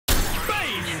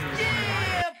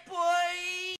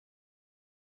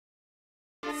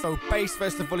So Bass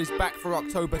Festival is back for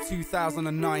October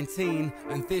 2019,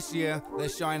 and this year they're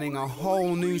shining a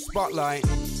whole new spotlight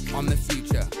on the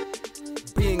future.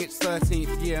 Being its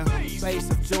 13th year, Bass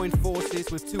have joined forces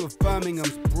with two of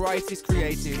Birmingham's brightest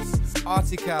creatives,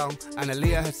 Rtkal and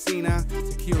Aliyah Hasina,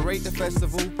 to curate the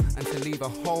festival and to leave a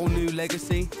whole new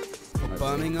legacy for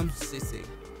Birmingham City.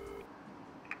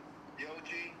 Yo,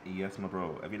 G. Yes, my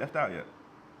bro. Have you left out yet?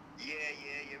 Yeah,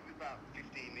 we're about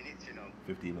 15 minutes, you know.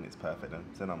 15 minutes, perfect then.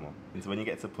 Say no more. And so when you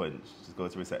get to Punch, just go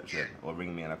to reception or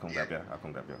ring me and I'll come grab you. Okay,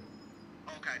 then,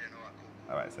 alright,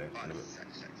 cool. Alright, safe.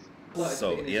 Thanks.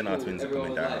 So, Ian, our twins are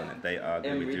coming down and they are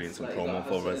going to be doing some promo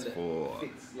for us for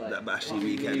the Bashy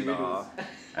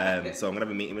Weekender. So I'm going to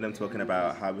be meeting with them, talking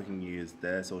about how we can use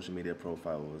their social media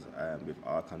profiles with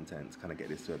our content to kind of get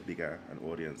this to a bigger an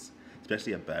audience,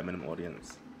 especially a Birmingham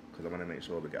audience, because I want to make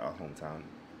sure we get our hometown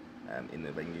in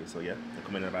the venue. So yeah, they're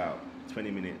coming in about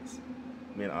 20 minutes.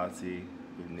 Me and Artie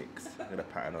with Nix, we're going to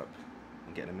pattern up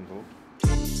and get them involved.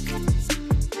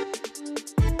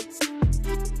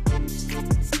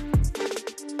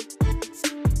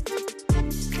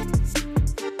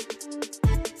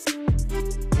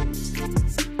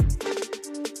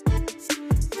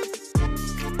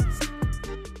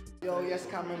 Yes,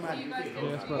 cameraman.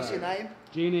 Yes, What's your name?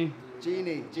 Genie.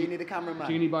 Genie the cameraman.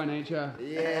 Genie by nature.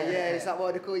 Yeah, is that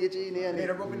why they call you Genie? And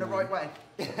they're rubbing the right way.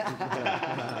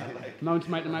 Known to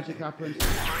make the magic happen.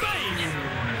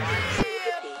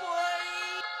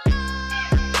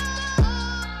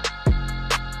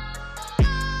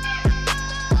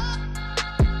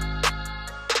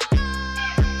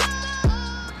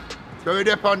 So we're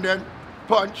there on then,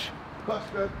 Punch,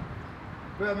 Custard,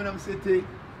 Birmingham City,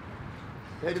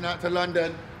 heading out to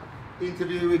London,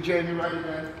 interview with Jamie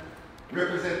Rodigan,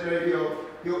 Represent Radio.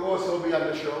 He'll also be on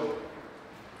the show.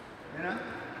 You know?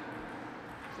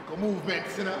 It's like a movement,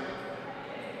 you know?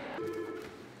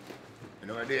 You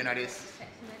know what we're doing at this?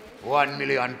 £1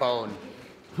 million. So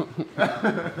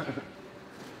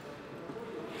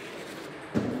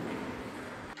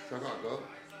I can't go.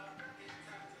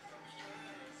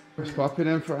 What's popping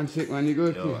in, Frantic, man? You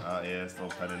good? Yo, out here, still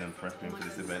planning and prepping for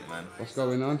this event, man. What's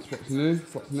going on? What's new?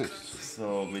 What's next?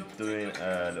 So we're doing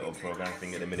a little program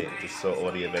thing at the minute, just so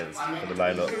all the events for the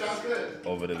lineup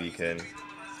over the weekend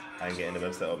and getting the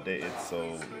website updated.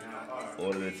 So all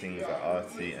of the things that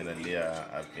Artie and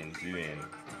Aliyah have been doing,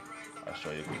 I'll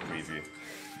show you a quick preview.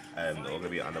 They're all going to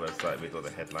be on the website with all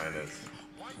the headliners.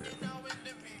 Yeah.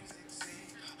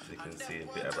 So you can see a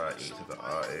bit about each of the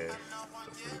artists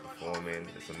that's going to be performing.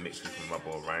 There's some mixes from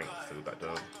Rubble Rank, so we've got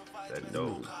those. They're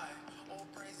dope. The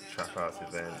Trap House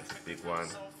event, it's a big one.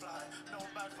 So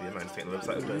yeah, man, just getting the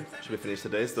website open. Should be finished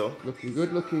today still. Looking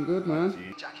good, man.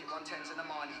 Jacket 110s and the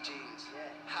Marley jeans.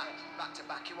 Hat, back to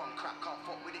back, you on crack, can't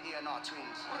fuck with the ENR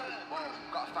twins. Whoa,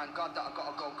 gotta thank God that I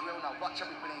gotta go grill now, watch how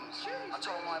it blings. I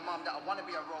told my mum that I wanna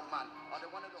be a road man, I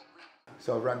don't wanna look real.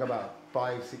 So I rang about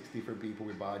 5, 6 different people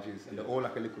with barges, and they're all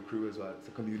like a little crew as well. It's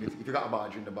a community. If you got a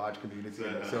barge, you're in the barge community.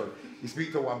 Yeah. So you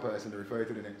speak to one person, they refer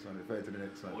to the next one, refer to the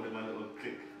next one. All in one little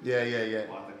click. Yeah.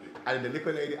 And the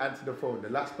little lady answered the phone. The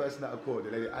last person that I called,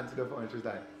 the lady answered the phone, and she was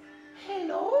like,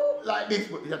 "Hello," like this.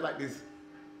 But you had like this.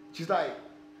 She's like,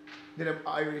 you know,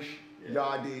 Irish,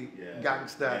 yardie,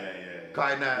 gangster,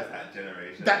 kind of.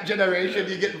 That generation.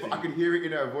 You get. I could hear it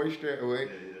in her voice straight away.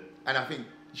 And I think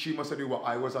she must have knew what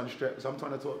I was on straight. So I'm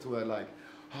trying to talk to her like,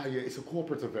 oh yeah, it's a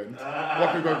corporate event.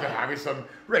 What we're going to have is some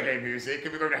reggae music,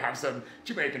 and we're going to have some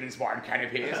Jamaican-inspired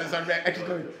canopies and something. And she's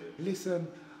going, listen,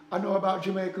 I know about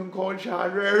Jamaican culture,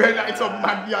 like some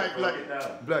man, like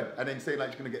blood. And then saying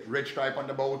like she's going to get red stripe on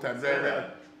the boat and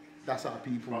that's our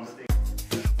people.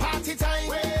 Party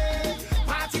time,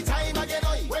 party time again,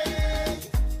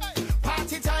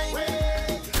 party time.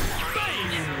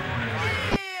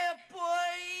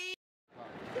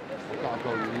 I've got to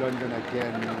go to London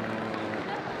again.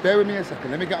 Bear with me a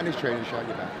second. Let me get on this train and shout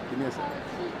you back. Give me a second.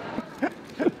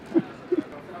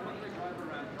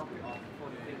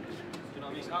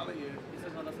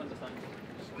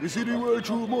 You see the world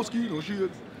through mosquito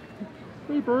shades.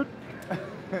 Hey, bird.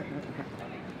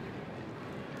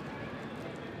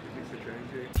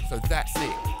 So that's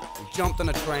it. We jumped on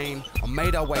a train and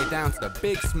made our way down to the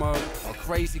big smoke of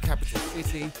crazy capital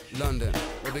city, London,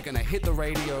 where we're gonna hit the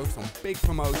radio for some big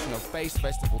promotion of Bass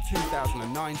Festival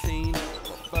 2019.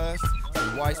 But first,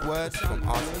 some wise words from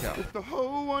Rtkal. If the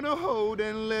hoe wanna hold,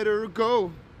 then let her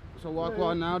go. So what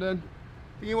on now then?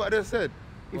 You know what they said?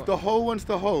 If the hoe wants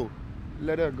to hoe,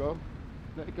 let her go.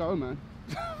 Let it go, man.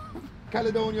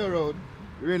 Caledonia Road.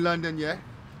 We're in London, yeah?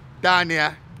 Down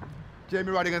here.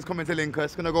 Jamie Rodigan's coming to link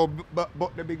us. Gonna go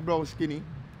buck the big bro skinny.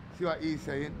 See what he's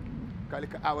saying. Got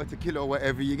like an hour to kill or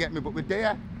whatever, you get me? But we're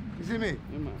there. You see me?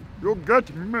 Yeah, man. You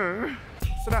get me?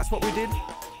 So that's what we did.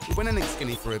 We went and ate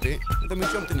skinny for a bit, and then we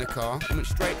jumped in the car and went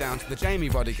straight down to the Jamie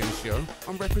Rodigan Show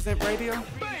on Represent Radio.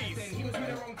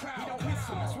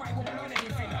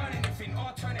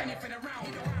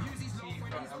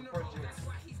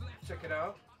 Check it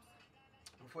out.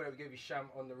 Before that, we gave you Sham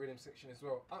on the rhythm section as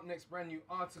well. Up next, brand new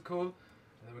Rtkal, and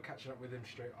then we're catching up with him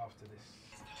straight after this.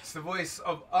 It's the voice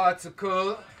of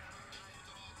Rtkal.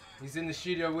 He's in the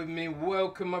studio with me.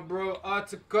 Welcome, my bro,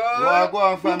 Rtkal. Go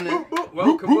on, family.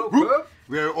 Welcome.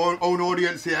 We're our own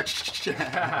audience here. It's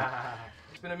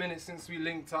been a minute since we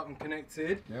linked up and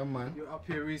connected. Yeah, man. You were up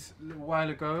here a little while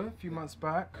ago, a few months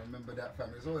back. I remember that,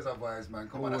 family. It's always our vibes, man.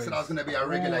 Come on, I Always. said I was going to be a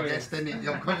regular Always. guest, didn't it?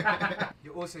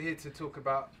 You're also here to talk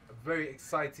about a very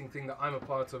exciting thing that I'm a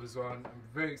part of as well. And I'm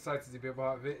very excited to be a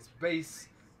part of it. It's Bass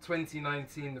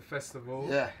 2019, the festival.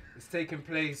 Yeah. It's taking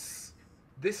place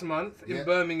this month in Yeah.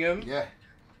 Birmingham. Yeah.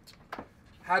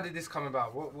 How did this come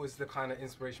about? What was the kind of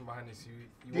inspiration behind this? You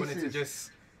This wanted to is-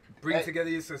 just bring together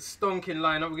this a stonking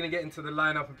lineup. We're going to get into the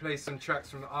lineup and play some tracks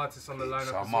from the artists on the lineup It's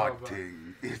as a well. mad but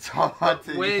thing. It's a mad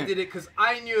thing. where did it? Because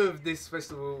I knew of this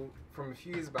festival from a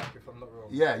few years back, if I'm not wrong.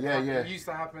 Yeah. It used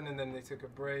to happen and then they took a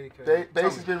break.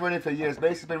 Bass has been running for years.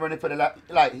 Bass has been running for the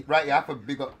right. I have to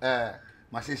big up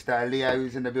my sister Leah,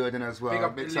 who's in the building as well. Big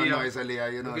up Big to some Leah. noise, Leah.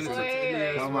 You know. We're gonna So talk to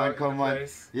Leah as come well on, in come the on.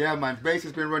 place. Yeah, man. Bass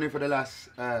has been running for the last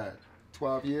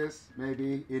 12 years,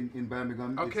 maybe in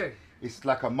Birmingham. Okay. It's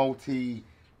like a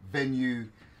multi-venue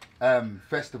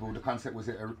festival. The concept was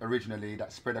originally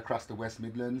that spread across the West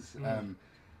Midlands. And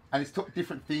it's took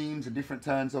different themes and different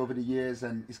turns over the years,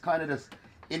 and it's kind of just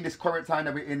in this current time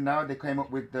that we're in now, they came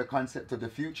up with the concept of the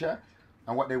future,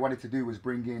 and what they wanted to do was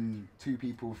bring in two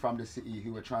people from the city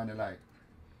who were trying to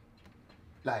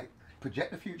like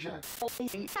project the future.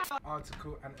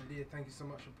 Rtkal and Aaliyah, thank you so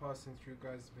much for passing through,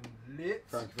 guys. It's been lit.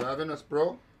 Thanks for having us,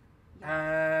 bro.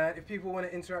 And if people want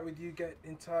to interact with you, get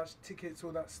in touch, tickets,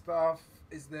 all that stuff,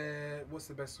 what's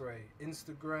the best way?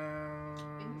 Instagram.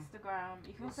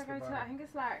 You can also go to, I think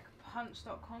it's like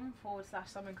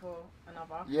punch.com/something or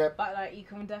another. Yep. But like you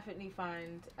can definitely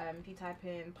find, if you type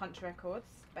in Punch Records,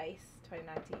 Bass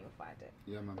 2019, you'll find it.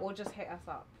 Yeah, man. Or just hit us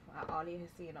up at Ali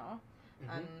Hasina.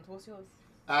 And what's yours?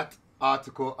 At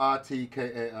Rtkal,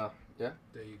 RTKAR. Yeah.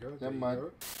 There you go. Yeah, There man.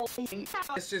 you go.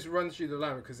 Let's just run through the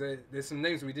line because there's some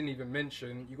names we didn't even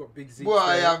mention. You got Big Z. Boy,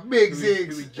 I have Big who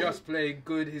Ziggs. we just played.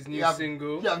 Good, his new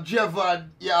single. You have Javon,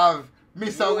 you have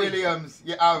Mr. Lloyd. Williams,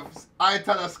 you have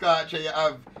Itala Scotcher, you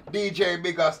have DJ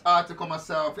Biggest, Rtkal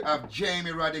myself, you have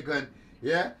Jamie Rodigan.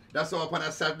 Yeah? That's all up on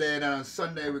a Saturday, and then on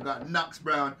Sunday we got Knox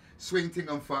Brown, Swing Ting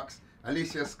and Fox,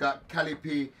 Alicia Scott, Cali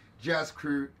P, Jazz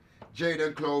Crew,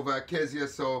 Jaden Clover, Kezia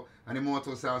So, and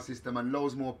Immortal Sound System, and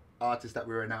loads more artists that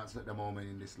we're announcing at the moment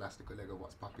in this last little leg of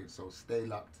what's popping. So stay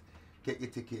locked, get your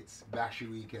tickets, Bashy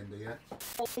Weekender, yeah?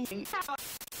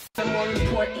 Some more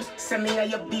important, send me a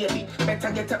your baby.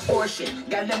 Better get a portion.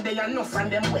 Girl, them they enough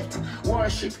and them wet.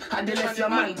 Worship, had they left your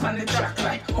man on the track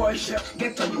like horseshit.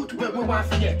 Get a youth, where we want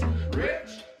to get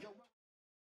rich.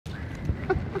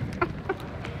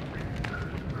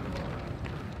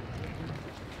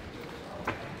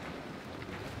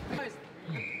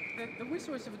 The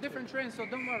whistle is a different train, so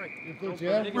don't worry. You're good,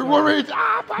 yeah? We're worried!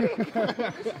 Ah, buddy!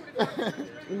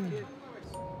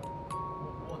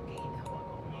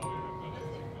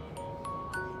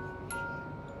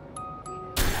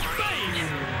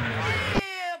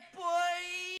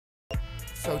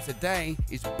 So today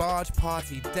is Barge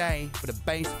Party Day for the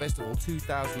Bass Festival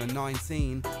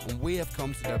 2019, and we have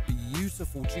come to the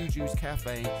beautiful Juju's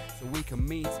Cafe so we can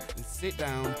meet and sit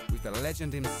down with the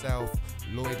legend himself,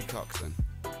 Lloyd Coxsone.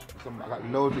 Like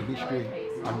loads of history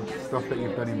and stuff that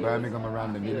you've done in Birmingham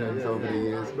around the Midlands over the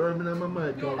years. Birmingham,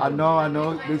 I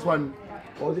know. This one,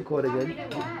 what was it called again?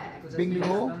 Bingley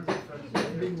Hall?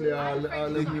 Bingley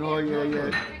Hall,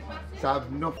 yeah. So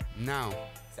I've not. Now,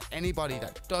 to anybody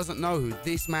that doesn't know who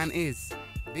this man is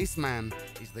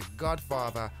the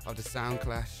godfather of the Sound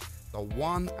Clash, the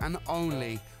one and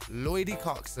only Lloyd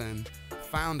Coxsone,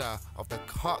 founder of the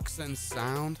Coxsone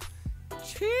Sound.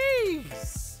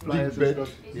 Cheese! Big bet,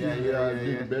 Yeah.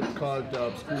 big bet called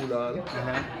school hall.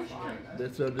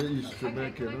 That's what they used to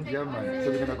make, you know. Yeah, man.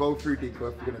 So we're gonna go through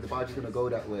Dickworth. The barge is gonna go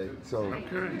that way. So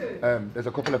there's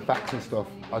a couple of facts and stuff.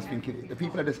 I was thinking the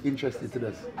people are just interested to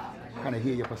just kind of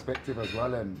hear your perspective as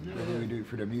well, and maybe we do it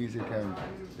through the music and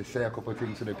they say a couple of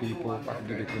things to the people. I can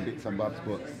do different bits and bobs,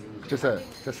 but it's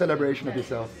a celebration of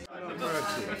yourself.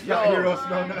 Yeah, hear us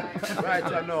now. Right,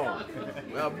 I know.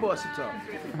 We'll boss it up.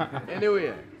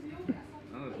 Anyway.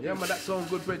 Yeah, man, that sounds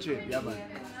good, Richard. Yeah, man.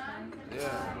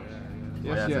 Yeah.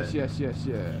 Yes.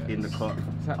 In the cut.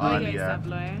 Radio Alia,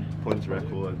 Sabloy. Punch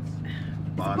Records.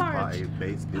 Barge Barge Party,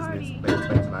 Bass Business, Party. Bass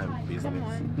 29 Business. Come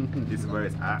on. This is where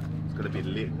it's at. It's gonna be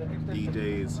lit.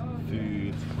 DJs,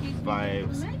 food,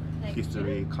 vibes,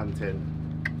 history, content.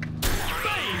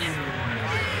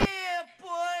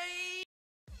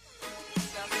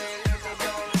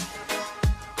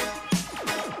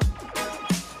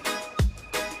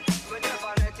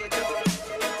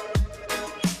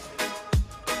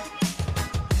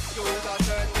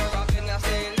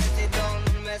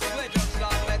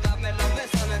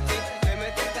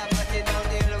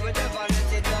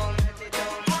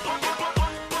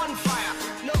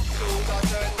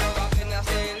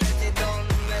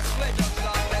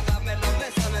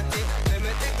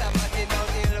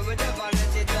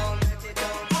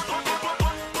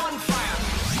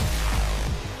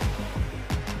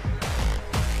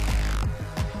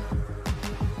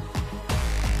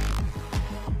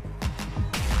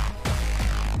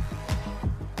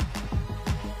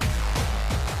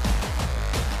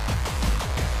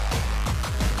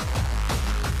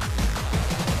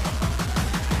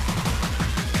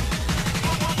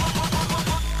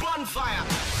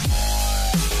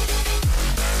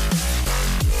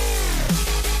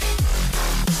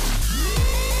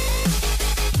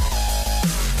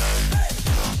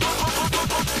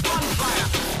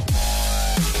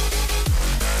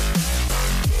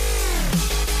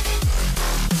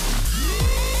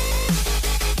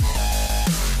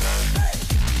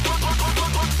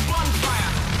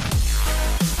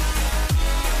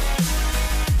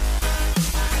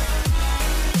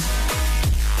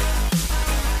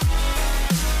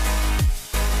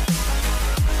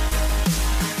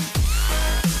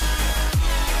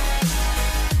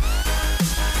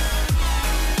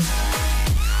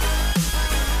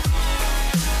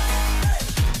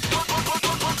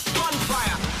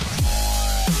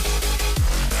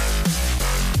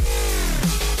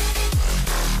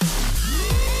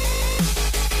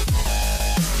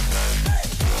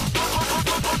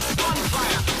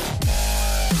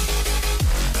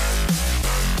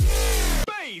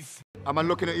 Am I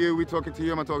looking at you? We talking to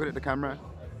you? Am I talking at the camera?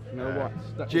 No,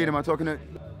 what? Gene, am I talking at?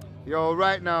 Yo,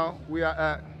 right now we are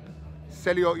at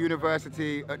Selly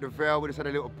University at the Vale. We just had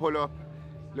a little pull up,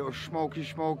 little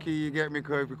smoky, you get me?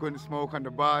 Because we couldn't smoke on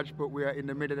the barge, but we are in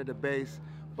the middle of the bass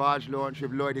barge launch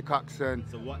with Lloyd Coxsone,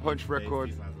 So what Punch is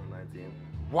Records. Bass 2019?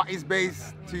 What is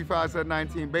Bass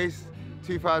 2019? Bass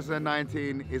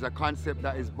 2019 is a concept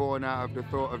that is born out of the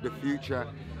thought of the future.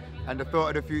 And the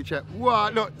thought of the future,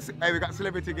 wow, look, hey, we got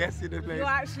celebrity guests in the place. You're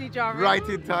actually jarring. Right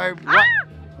in time. Ah!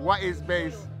 What is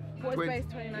Bass? What is Bass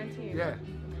 2019? Yeah.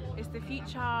 It's the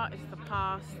future, it's the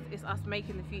past, it's us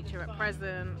making the future at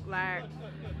present. Like,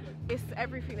 it's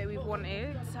everything that we've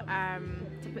wanted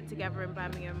to put together in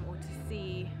Birmingham or to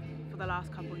see for the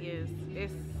last couple of years.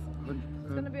 It's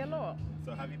going to be a lot.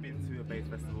 So have you been to a bass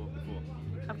festival before?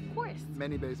 Of course.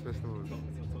 Many bass festivals. Talk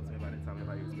to me about it, tell me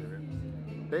about your experience.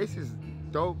 Bass is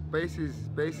dope. Bass is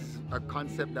a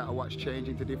concept that I watch change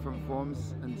into different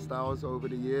forms and styles over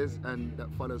the years, and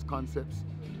that follows concepts.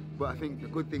 But I think the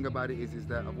good thing about it is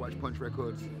that I've watched Punch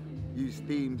Records use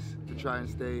themes to try and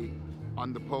stay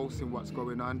on the pulse in what's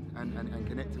going on and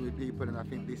connecting with people, and I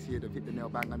think this year they've hit the nail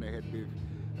bang on the head with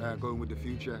going with the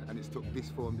future, and it's took this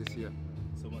form this year.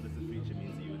 So what does the future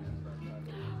mean to you?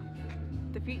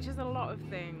 The future's a lot of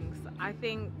things. I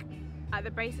think at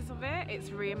the basis of it, it's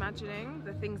reimagining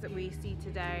the things that we see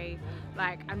today,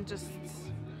 and just,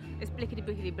 it's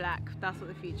blickety-blickety black. That's what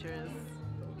the future is.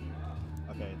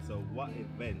 Okay, so what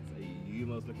events are you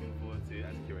most looking forward to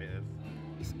as curators?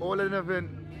 It's all an event.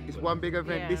 It's one big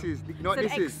event. Yeah. This is, you know what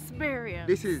It's this an is? experience.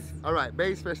 This is, all right,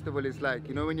 Bass Festival is like,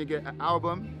 you know when you get an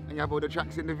album and you have all the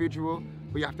tracks individual,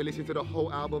 but you have to listen to the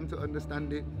whole album to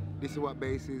understand it. This is what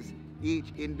Bass is.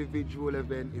 Each individual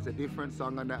event is a different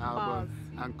song on the album,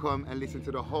 and come and listen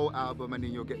to the whole album and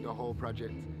then you'll get the whole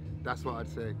project. That's what I'd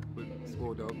say. It's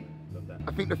all dope.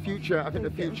 I think the future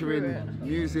in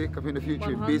music, I think the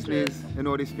future in 100. business and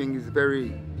all these things is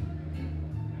very,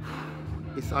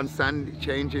 it's on sand, it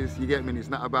changes, you get me? It's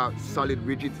not about solid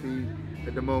rigidity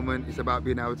at the moment, it's about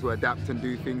being able to adapt and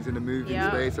do things in the moving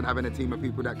space and having a team of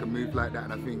people that can move like that,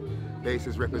 and I think Bass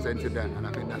has represented that, and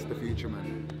I think that's the future,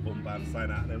 man. Boom, bam,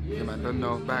 sign out then. Yeah, man, don't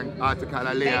know, bang, Rtkal,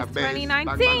 Aliyah, Bass,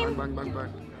 2019.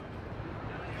 bang.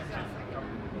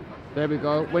 There we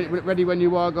go. Ready when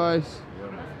you are, guys.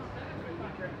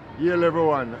 Hello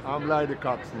everyone, I'm Lloyd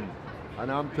Coxsone,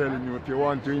 and I'm telling you, if you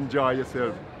want to enjoy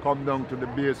yourself, come down to the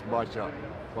Bass Barge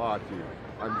Party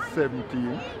and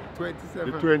 17th, 27th,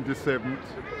 the 27th,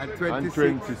 and and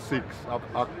 26th of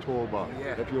October.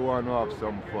 Yeah. If you want to have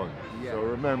some fun. Yeah. So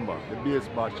remember, the Bass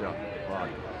Basher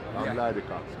Party. I'm Yeah. Lloyd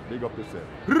Coxsone. Big up yourself.